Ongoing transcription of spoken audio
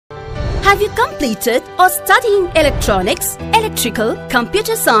Have you completed or studying electronics, electrical,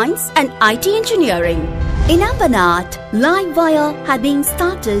 computer science and IT engineering? In Ambernath, LiveWire has been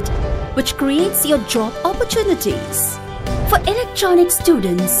started, which creates your job opportunities. For electronic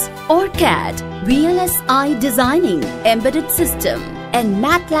students, ORCAD, VLSI designing, embedded system and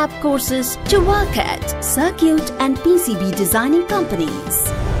MATLAB courses to work at circuit and PCB designing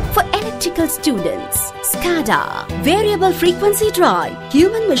companies. For electrical students, SCADA, variable frequency drive,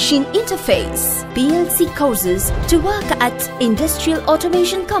 human machine interface, PLC courses to work at industrial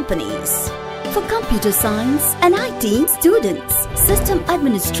automation companies. For computer science and IT students, system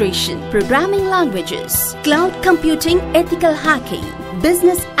administration, programming languages, cloud computing, ethical hacking,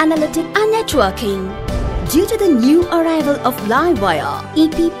 business analytics and networking. Due to the new arrival of LiveWire,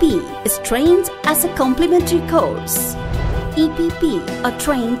 EPP is trained as a complementary course. EPP are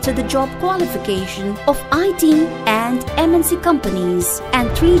trained to the job qualification of IT and MNC companies, and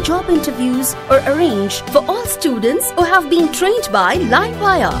 3 job interviews are arranged for all students who have been trained by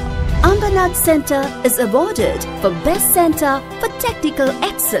LiveWire. Ambernath Center is awarded for Best Center for Technical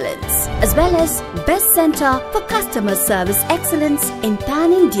Excellence as well as Best Center for Customer Service Excellence in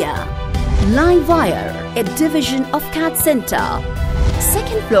Pan-India. LiveWire, a division of CAD Center.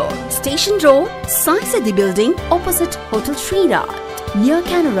 2nd floor, Station Road, Sai Siddhi Building, opposite Hotel Srirat, near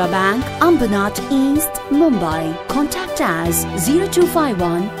Canara Bank, Ambernath East, Mumbai. Contact us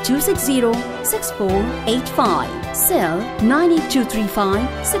 0251 260 6485. Cell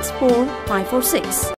 98235 64546.